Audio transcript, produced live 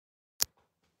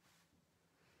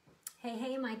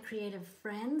Hey, my creative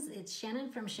friends. It's Shannon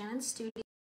from Shannon's Studio.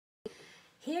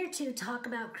 Here to talk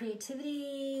about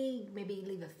creativity, maybe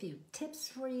leave a few tips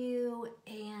for you,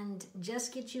 and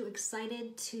just get you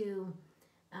excited to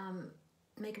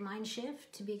make a mind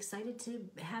shift, to be excited to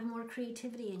have more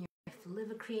creativity in your life, live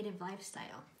a creative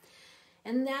lifestyle.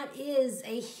 And that is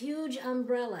a huge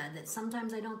umbrella that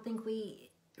sometimes I don't think we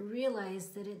realize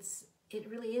that it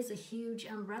really is a huge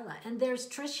umbrella. And there's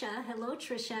Trisha. Hello,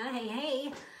 Trisha.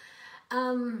 Hey.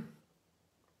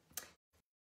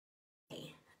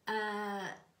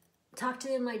 Talk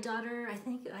to my daughter. I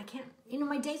can't,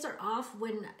 my days are off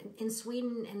when in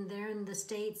Sweden and they're in the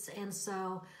States. And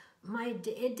so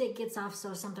it gets off.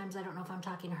 So sometimes I don't know if I'm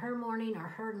talking her morning or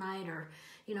her night or,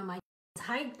 my,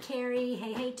 hi, Carrie.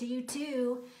 Hey to you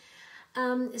too.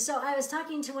 So I was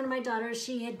talking to one of my daughters.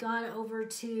 She had gone over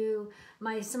to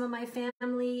some of my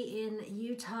family in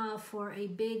Utah for a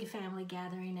big family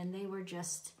gathering, and they were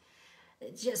just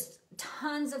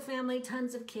tons of family,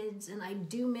 tons of kids, and I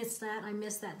do miss that. I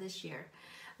miss that this year.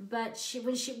 But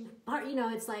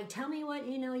it's like, tell me what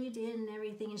you did and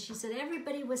everything. And she said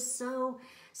everybody was so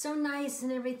nice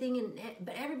and everything,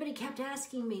 but everybody kept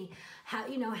asking me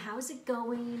how's it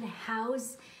going? How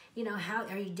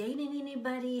are you dating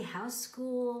anybody? How's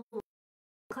school? What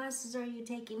classes are you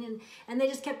taking? And they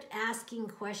just kept asking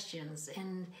questions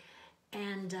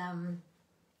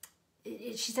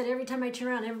she said every time I turn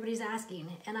around, everybody's asking.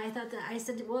 And I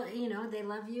said, well, they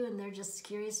love you and they're just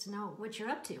curious to know what you're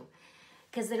up to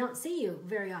because they don't see you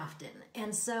very often.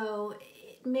 And so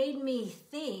it made me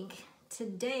think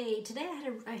today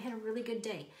I had a really good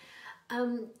day.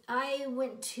 I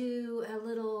went to a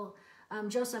little,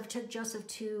 took Joseph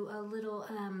to a little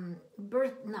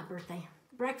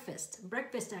breakfast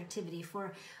activity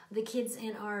for the kids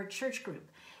in our church group.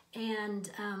 And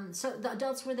so the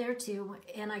adults were there too,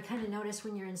 and I kind of noticed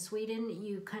when you're in Sweden,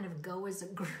 you kind of go as a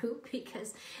group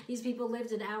because these people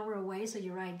lived an hour away, so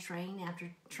you ride train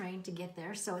after train to get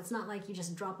there. So it's not like you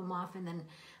just drop them off and then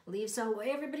leave. So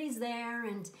everybody's there,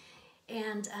 and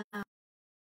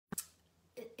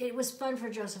it was fun for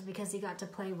Joseph because he got to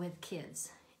play with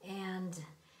kids, and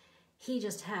he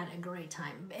just had a great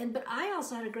time. But I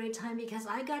also had a great time because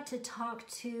I got to talk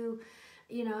to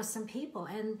some people,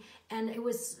 and it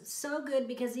was so good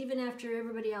because even after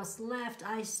everybody else left,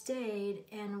 I stayed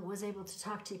and was able to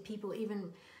talk to some people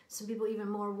even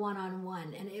more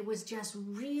one-on-one, and it was just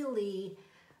really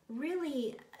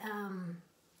good,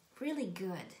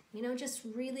 just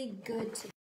really good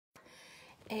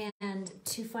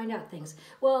to find out things.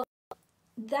 Well,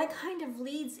 that kind of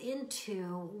leads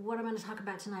into what I'm going to talk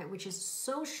about tonight, which is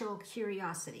social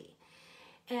curiosity.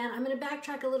 And I'm going to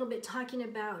backtrack a little bit talking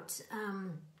about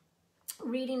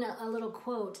reading a little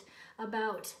quote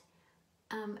about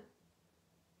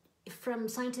from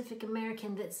Scientific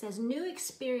American that says, new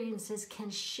experiences can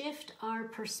shift our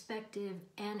perspective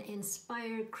and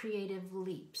inspire creative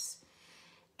leaps.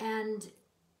 And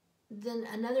then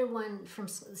another one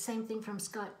same thing from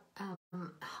Scott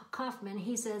Kaufman,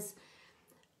 he says,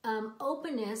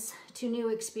 openness to new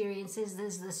experiences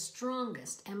is the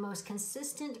strongest and most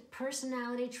consistent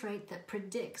personality trait that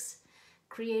predicts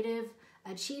creative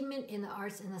achievement in the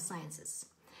arts and the sciences.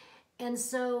 And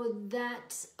so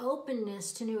that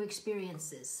openness to new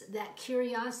experiences, that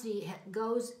curiosity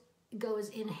goes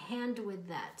in hand with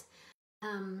that.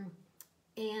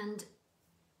 And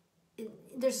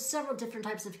there's several different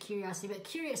types of curiosity, but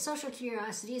social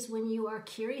curiosity is when you are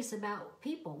curious about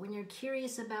people, when you're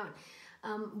curious about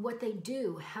what they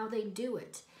do, how they do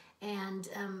it, and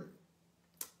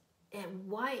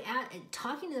why,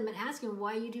 talking to them and asking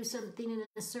why you do something in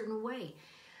a certain way.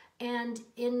 And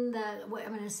I'm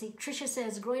going to see, Trisha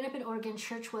says, growing up in Oregon,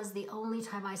 church was the only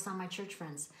time I saw my church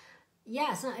friends.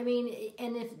 Yes, I mean,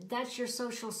 and if that's your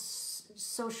social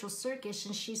circus,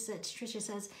 and Trisha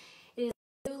says, it is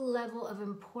a new level of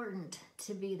important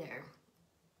to be there.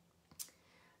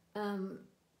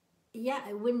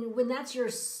 Yeah, when that's your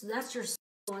soul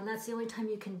and that's the only time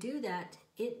you can do that,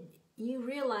 you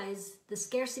realize the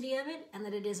scarcity of it and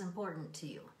that it is important to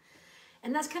you.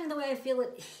 And that's kind of the way I feel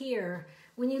it here.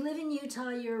 When you live in Utah,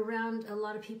 you're around a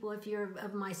lot of people. If you're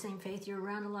of my same faith, you're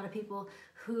around a lot of people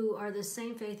who are the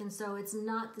same faith, and so it's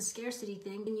not the scarcity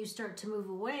thing. And you start to move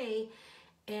away,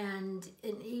 and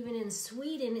even in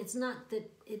Sweden, it's not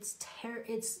that it's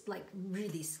like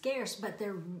really scarce, but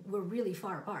we're really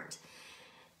far apart.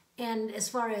 And as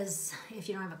far as if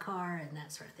you don't have a car and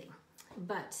that sort of thing.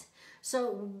 But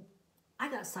so I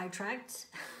got sidetracked.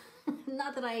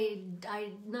 Not that I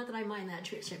mind that,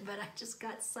 Trisha, but I just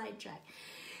got sidetracked.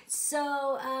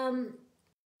 So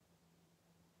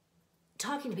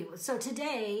talking to people. So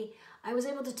today I was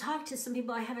able to talk to some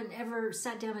people I haven't ever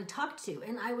sat down and talked to,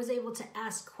 and I was able to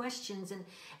ask questions, and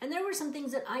there were some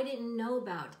things that I didn't know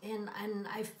about, and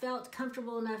I felt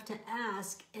comfortable enough to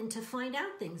ask and to find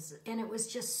out things, and it was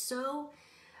just so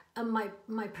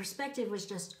my perspective was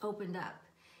just opened up,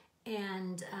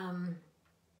 and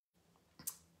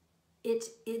it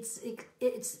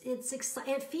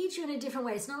feeds you in a different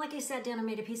way. It's not like I sat down and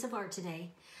made a piece of art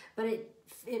today, but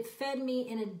it fed me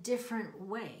in a different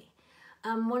way.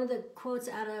 One of the quotes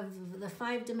out of the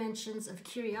 5 dimensions of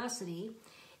curiosity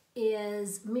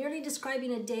is, merely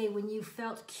describing a day when you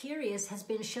felt curious has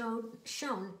been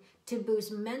shown to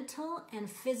boost mental and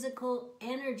physical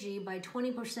energy by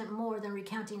 20% more than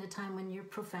recounting a time when you're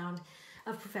profound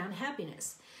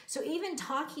happiness. So even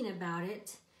talking about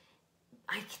it,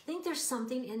 I think there's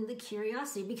something in the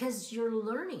curiosity, because you're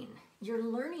learning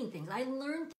things. I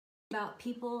learned things about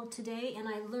people today, and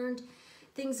I learned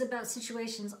things about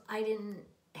situations I didn't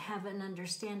have an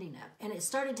understanding of. And it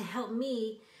started to help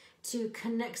me to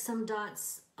connect some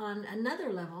dots on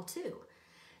another level too.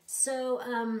 So,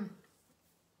 oh,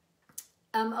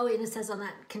 and it says on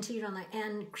that, continued on that,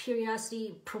 and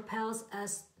curiosity propels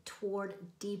us toward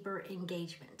deeper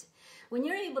engagement. When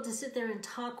you're able to sit there and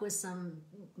talk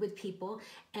with people,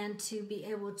 and to be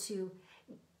able to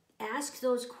ask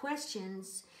those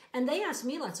questions, and they ask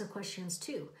me lots of questions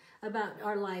too about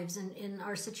our lives and in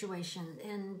our situation.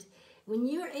 And when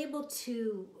you're able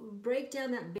to break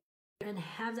down that barrier and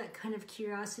have that kind of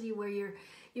curiosity where you're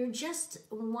just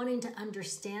wanting to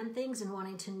understand things and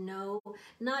wanting to know,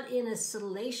 not in a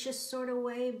salacious sort of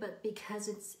way, but because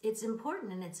it's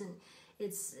important, and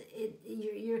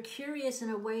you're curious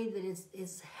in a way that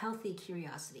is healthy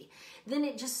curiosity. Then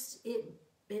it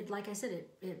like I said,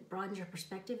 it broadens your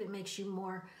perspective. It makes you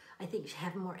more, I think,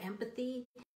 have more empathy.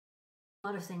 A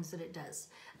lot of things that it does.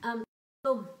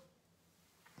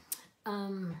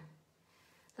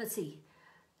 Let's see.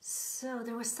 So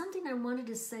there was something I wanted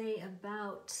to say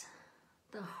about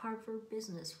the Harvard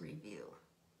Business Review.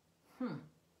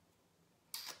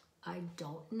 I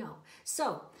don't know.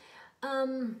 So,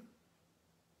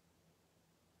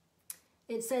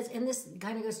 it says, and this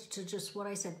kind of goes to just what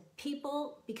I said,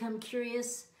 people become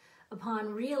curious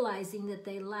upon realizing that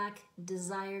they lack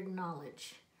desired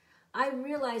knowledge. I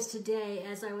realized today,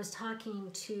 as I was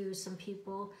talking to some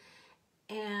people,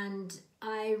 and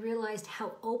I realized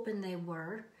how open they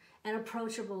were and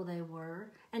approachable they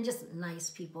were, and just nice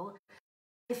people.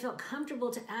 I felt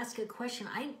comfortable to ask a question.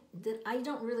 I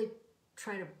don't really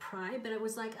try to pry, but I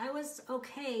was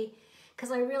okay,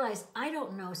 because I realized I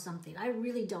don't know something. I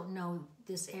really don't know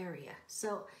this area.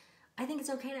 So I think it's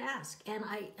okay to ask. And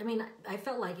I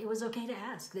felt like it was okay to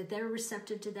ask, that they're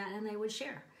receptive to that and they would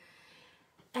share.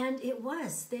 And they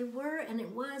were, and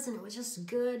it was just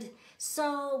good.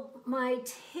 So my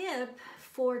tip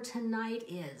for tonight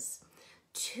is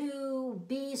to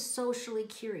be socially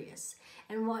curious.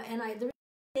 The reason I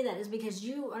say that is because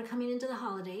you are coming into the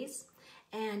holidays,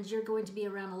 and you're going to be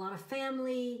around a lot of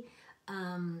family,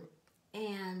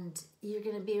 and you're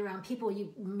going to be around people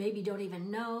you maybe don't even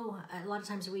know. A lot of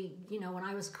times when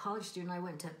I was a college student, I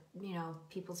went to,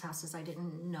 people's houses I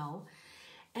didn't know.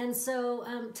 And so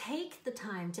take the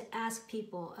time to ask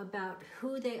people about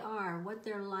who they are, what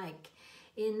they're like.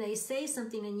 And they say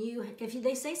something, and if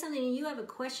they say something and you have a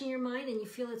question in your mind and you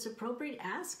feel it's appropriate,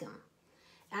 ask them.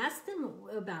 Ask them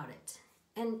about it.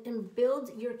 And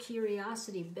build your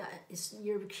curiosity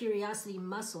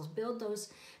muscles. Build those,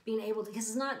 being able to, because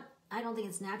it's not, I don't think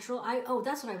it's natural.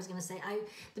 That's what I was going to say.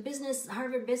 The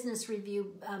Harvard Business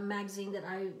Review magazine that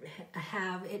I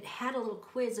have, it had a little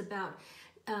quiz about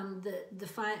the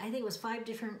 5, I think it was 5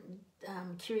 different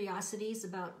curiosities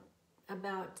about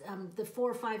the 4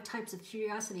 or 5 types of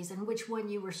curiosities and which one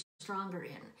you were stronger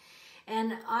in.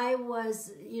 And I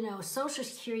was, social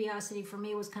curiosity for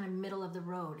me was kind of middle of the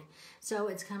road. So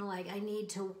it's kind of like I needed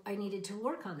to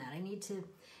work on that. I need to,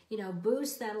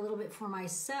 boost that a little bit for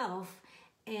myself.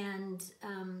 And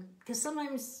because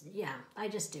sometimes, I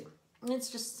just do. It's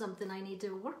just something I need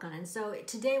to work on. And so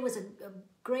today was a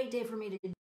great day for me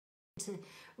to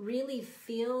really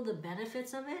feel the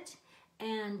benefits of it,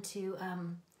 and to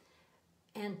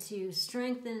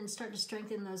start to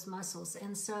strengthen those muscles.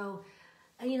 And so,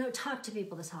 talk to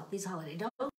people these holidays.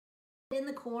 Don't sit in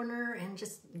the corner and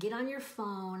just get on your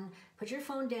phone. Put your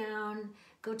phone down.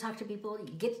 Go talk to people.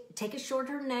 Take a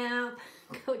shorter nap.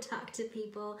 Go talk to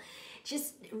people.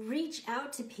 Just reach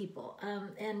out to people,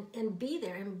 and be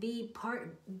there and be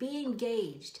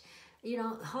engaged.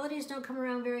 Holidays don't come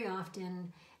around very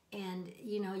often. And,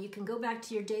 you can go back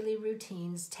to your daily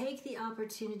routines. Take the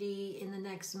opportunity in the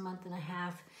next month and a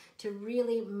half to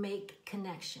really make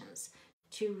connections,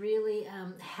 to really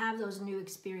have those new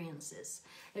experiences.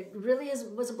 It really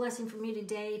was a blessing for me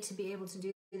today to be able to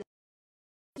do that.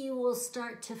 You will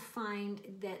start to find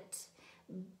that,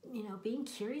 you know, being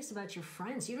curious about your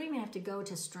friends. You don't even have to go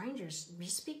to strangers.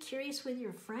 Just be curious with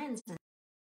your friends and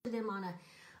them on a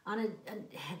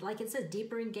like it says,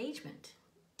 deeper engagement,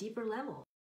 deeper level.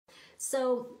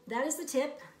 So that is the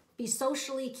tip. Be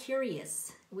socially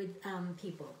curious with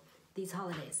people these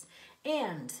holidays.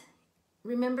 And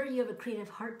remember, you have a creative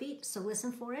heartbeat, so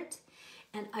listen for it.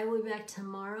 And I will be back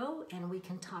tomorrow, and we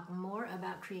can talk more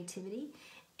about creativity.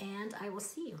 And I will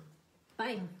see you.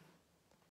 Bye.